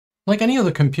Like any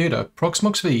other computer,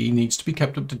 Proxmox VE needs to be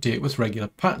kept up to date with regular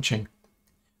patching.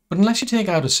 But unless you take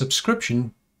out a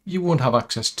subscription, you won't have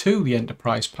access to the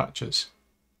enterprise patches.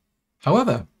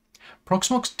 However,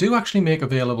 Proxmox do actually make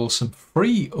available some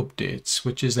free updates,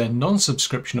 which is their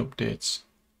non-subscription updates.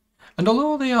 And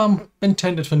although they are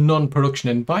intended for non-production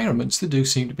environments, they do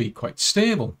seem to be quite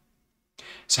stable.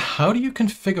 So how do you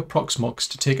configure Proxmox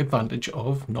to take advantage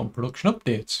of non-production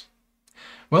updates?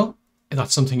 Well, if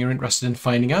that's something you're interested in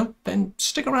finding out, then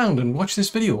stick around and watch this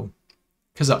video,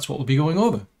 because that's what we'll be going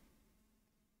over.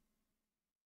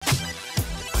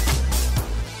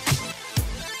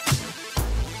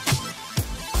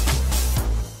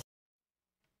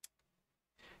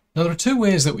 Now there are two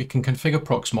ways that we can configure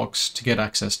Proxmox to get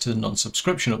access to the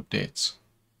non-subscription updates.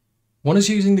 One is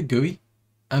using the GUI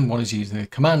and one is using the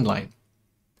command line.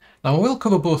 Now I will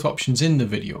cover both options in the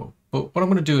video, but what I'm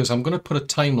going to do is I'm going to put a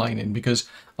timeline in because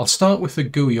I'll start with the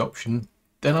GUI option,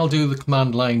 then I'll do the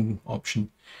command line option.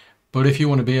 But if you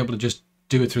want to be able to just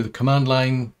do it through the command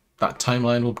line, that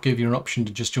timeline will give you an option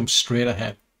to just jump straight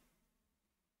ahead.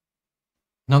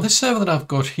 Now this server that I've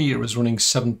got here is running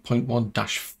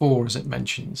 7.1-4 as it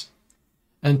mentions.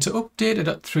 And to update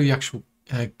it through the actual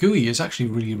GUI is actually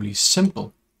really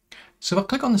simple. So if I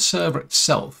click on the server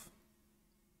itself,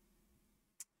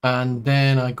 and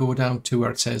then I go down to where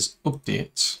it says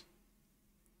updates.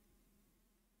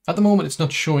 At the moment it's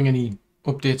not showing any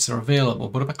updates that are available,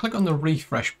 but if I click on the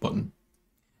refresh button,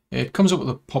 it comes up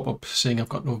with a pop-up saying I've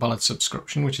got no valid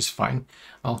subscription, which is fine.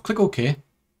 I'll click OK.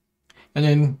 And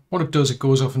then what it does, it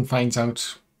goes off and finds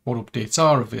out what updates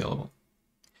are available.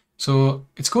 So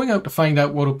it's going out to find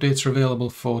out what updates are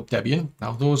available for Debian.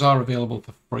 Now those are available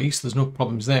for free, so there's no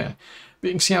problems there. But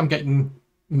you can see I'm getting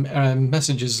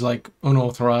messages like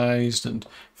unauthorized and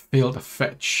failed to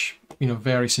fetch,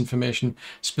 various information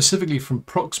specifically from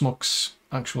Proxmox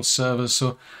actual servers.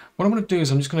 So what I'm going to do is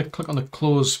I'm just going to click on the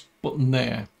close button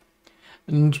there.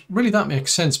 And really that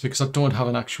makes sense because I don't have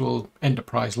an actual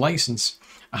enterprise license.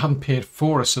 I haven't paid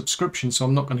for a subscription, so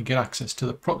I'm not going to get access to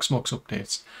the Proxmox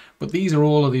updates. But these are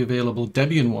all of the available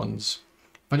Debian ones.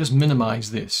 If I just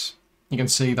minimize this, you can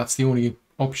see that's the only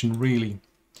option really.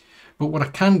 But what I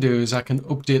can do is I can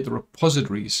update the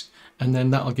repositories, and then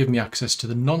that'll give me access to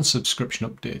the non-subscription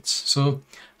updates. So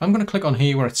I'm going to click on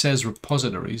here where it says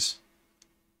repositories.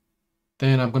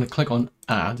 Then I'm going to click on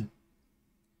add.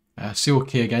 Say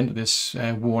OK again to this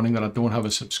warning that I don't have a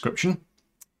subscription.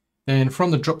 Then from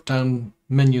the drop down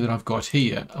menu that I've got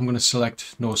here, I'm going to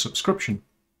select no subscription.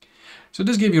 So it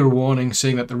does give you a warning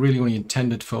saying that they're really only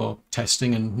intended for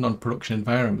testing and non-production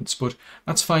environments, but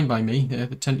that's fine by me. They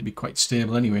tend to be quite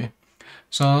stable anyway.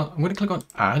 So I'm going to click on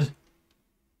add,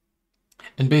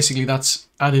 and basically that's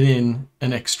added in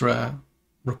an extra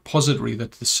repository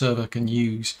that the server can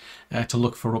use to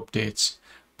look for updates.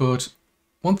 But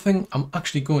one thing I'm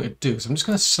actually going to do is I'm just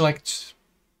going to select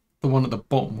the one at the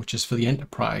bottom, which is for the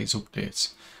enterprise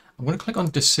updates. I'm going to click on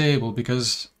disable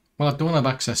because, well, I don't have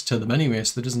access to them anyway,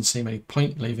 so there doesn't seem any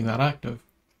point leaving that active.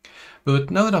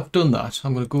 But now that I've done that,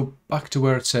 I'm going to go back to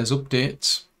where it says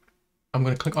updates. I'm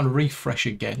going to click on refresh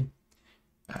again.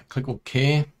 Click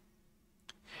OK.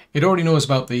 It already knows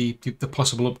about the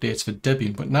possible updates for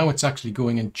Debian, but now it's actually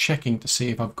going and checking to see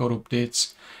if I've got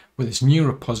updates with this new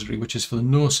repository, which is for the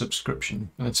no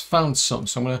subscription, and it's found some.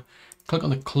 So I'm going to click on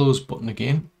the close button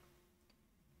again.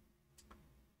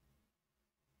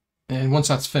 And once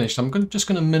that's finished, I'm just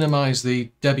going to minimize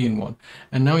the Debian one.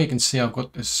 And now you can see I've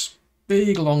got this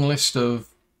big long list of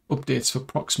updates for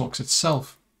Proxmox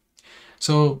itself.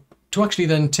 So to actually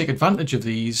then take advantage of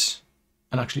these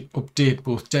and actually update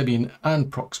both Debian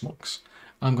and Proxmox,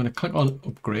 I'm going to click on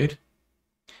upgrade.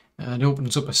 And it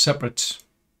opens up a separate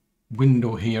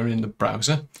window here in the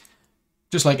browser.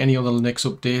 Just like any other Linux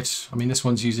update. I mean, this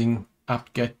one's using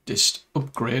apt-get dist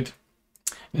upgrade.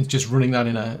 It's just running that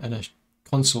in a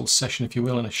console session, if you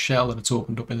will, in a shell that it's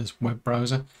opened up in this web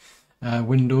browser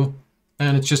window,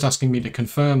 and it's just asking me to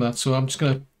confirm that. So I'm just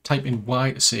going to type in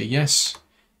Y to say yes,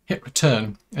 hit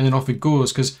return, and then off it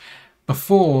goes, because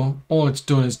before all it's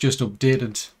done is just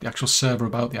updated the actual server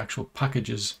about the actual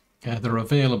packages that are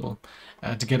available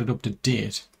to get it up to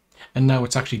date, and now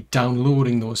it's actually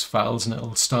downloading those files and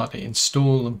it'll start to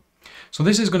install them. So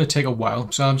this is going to take a while,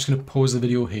 so I'm just going to pause the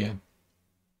video here.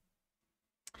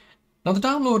 Now the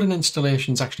download and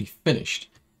installation is actually finished,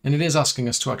 and it is asking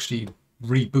us to actually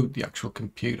reboot the actual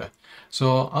computer.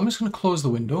 So I'm just going to close the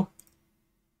window,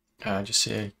 just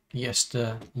say yes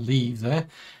to leave there,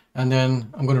 and then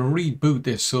I'm going to reboot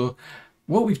this. So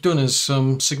what we've done is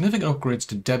some significant upgrades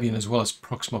to Debian as well as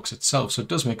Proxmox itself, so it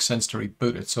does make sense to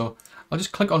reboot it. So I'll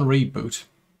just click on reboot,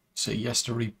 say yes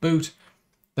to reboot,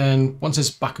 Then once it's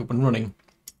back up and running,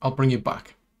 I'll bring you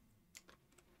back.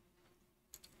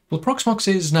 Well, Proxmox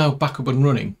is now back up and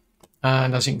running,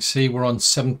 and as you can see, we're on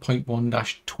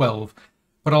 7.1-12,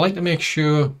 but I like to make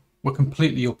sure we're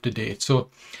completely up to date. So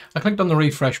I clicked on the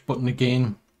refresh button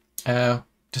again to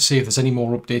see if there's any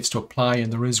more updates to apply,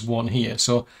 and there is one here.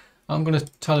 So I'm going to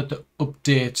tell it to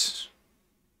update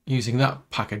using that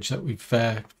package that we've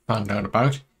found out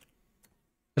about.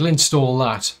 It'll install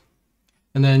that,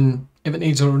 and then if it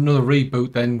needs another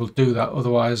reboot, then we'll do that.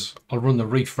 Otherwise, I'll run the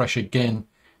refresh again,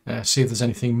 see if there's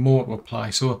anything more to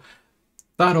apply. So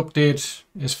that update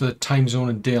is for the time zone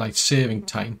and daylight saving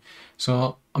time.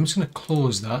 So I'm just going to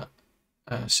close that,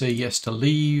 say yes to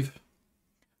leave,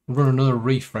 run another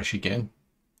refresh again.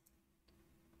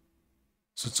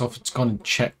 So it's off, it's gone and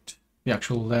checked the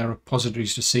actual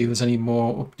repositories to see if there's any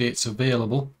more updates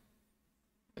available.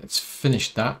 It's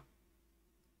finished that.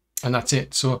 And that's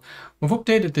it. So we've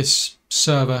updated this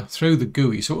server through the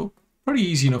GUI, so pretty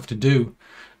easy enough to do.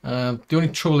 The only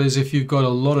trouble is if you've got a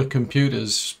lot of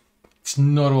computers, it's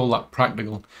not all that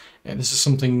practical. This is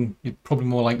something you're probably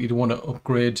more likely to want to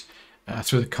upgrade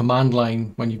through the command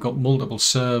line when you've got multiple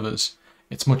servers.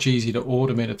 It's much easier to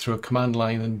automate it through a command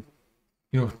line than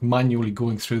manually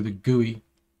going through the GUI.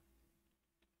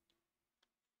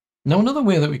 Now, another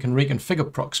way that we can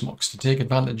reconfigure Proxmox to take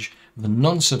advantage of the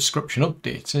non-subscription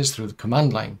updates is through the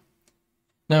command line.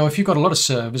 Now, if you've got a lot of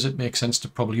servers, it makes sense to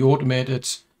probably automate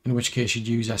it, in which case you'd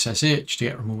use SSH to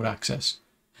get remote access.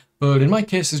 But in my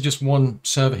case, there's just one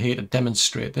server here to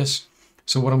demonstrate this.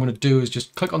 So what I'm going to do is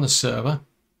just click on the server,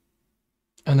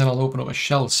 and then I'll open up a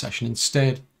shell session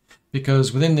instead,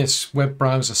 because within this web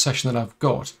browser session that I've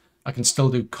got, I can still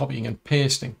do copying and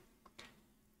pasting.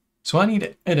 So I need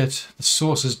to edit the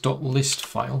sources.list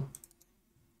file.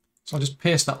 So I'll just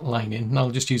paste that line in, and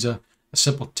I'll just use a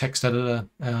simple text editor,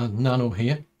 nano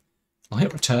here. I'll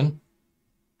hit return.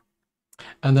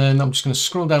 And then I'm just going to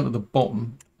scroll down to the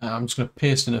bottom. I'm just going to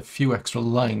paste in a few extra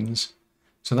lines.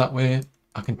 So that way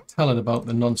I can tell it about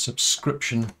the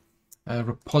non-subscription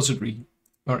repository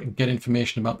where I can get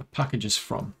information about the packages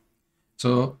from.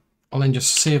 So I'll then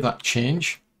just save that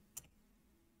change.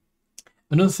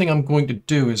 Another thing I'm going to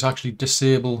do is actually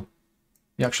disable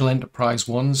the actual enterprise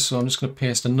ones. So I'm just going to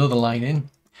paste another line in.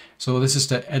 So this is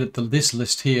to edit this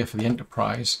list here for the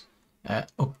enterprise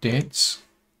updates.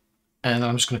 And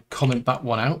I'm just going to comment that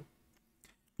one out,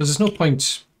 because there's no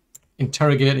point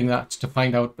interrogating that to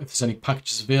find out if there's any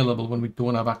packages available when we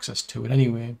don't have access to it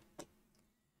anyway.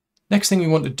 Next thing we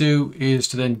want to do is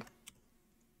to then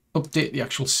update the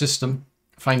actual system,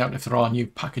 find out if there are new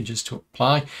packages to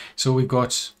apply. So we've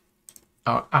got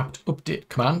our apt update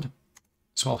command.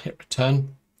 So I'll hit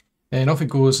return. Then off it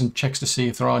goes and checks to see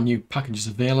if there are new packages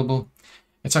available.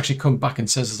 It's actually come back and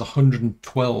says there's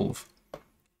 112.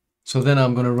 So then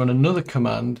I'm going to run another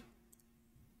command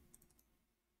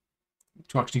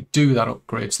to actually do that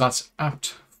upgrade. So that's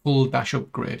apt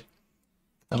full-upgrade.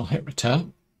 Then I'll hit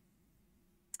return.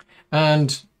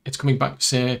 And it's coming back to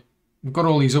say, we've got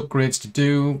all these upgrades to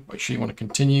do. Make sure you want to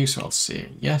continue. So I'll say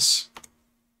yes.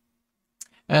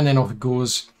 And then off it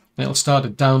goes. And it'll start to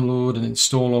download and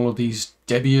install all of these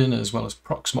Debian as well as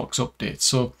Proxmox updates.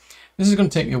 So this is going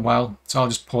to take me a while. So I'll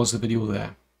just pause the video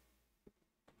there.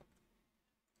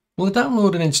 Well, the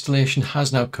download and installation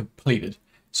has now completed.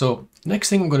 So next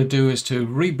thing I'm going to do is to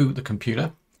reboot the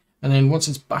computer, and then once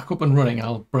it's back up and running,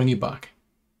 I'll bring you back.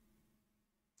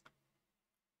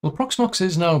 Well, Proxmox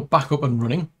is now back up and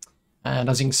running, and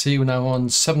as you can see, we're now on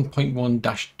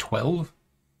 7.1-12.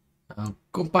 I'll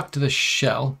go back to the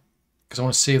shell because I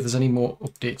want to see if there's any more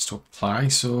updates to apply.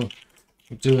 So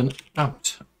we'll do an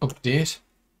apt update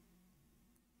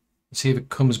and see if it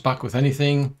comes back with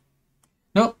anything.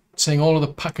 Nope, saying all of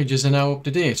the packages are now up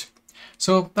to date.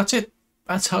 So that's it.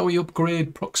 That's how we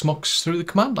upgrade Proxmox through the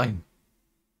command line.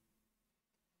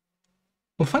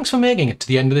 Well, thanks for making it to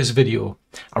the end of this video.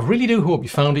 I really do hope you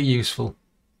found it useful.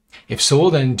 If so,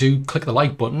 then do click the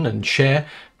like button and share,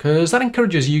 because that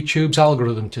encourages YouTube's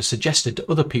algorithm to suggest it to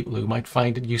other people who might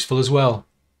find it useful as well.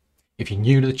 If you're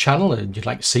new to the channel and you'd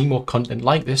like to see more content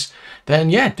like this, then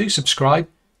yeah, do subscribe.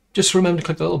 Just remember to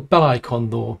click the little bell icon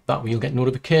though, that way you'll get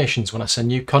notifications when I send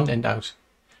new content out.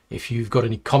 If you've got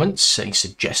any comments, any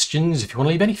suggestions, if you want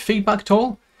to leave any feedback at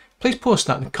all, please post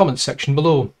that in the comments section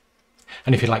below.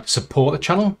 And if you'd like to support the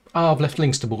channel, I've left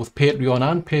links to both Patreon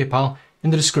and PayPal in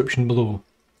the description below.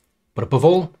 But above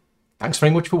all, thanks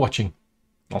very much for watching.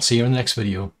 I'll see you in the next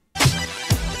video.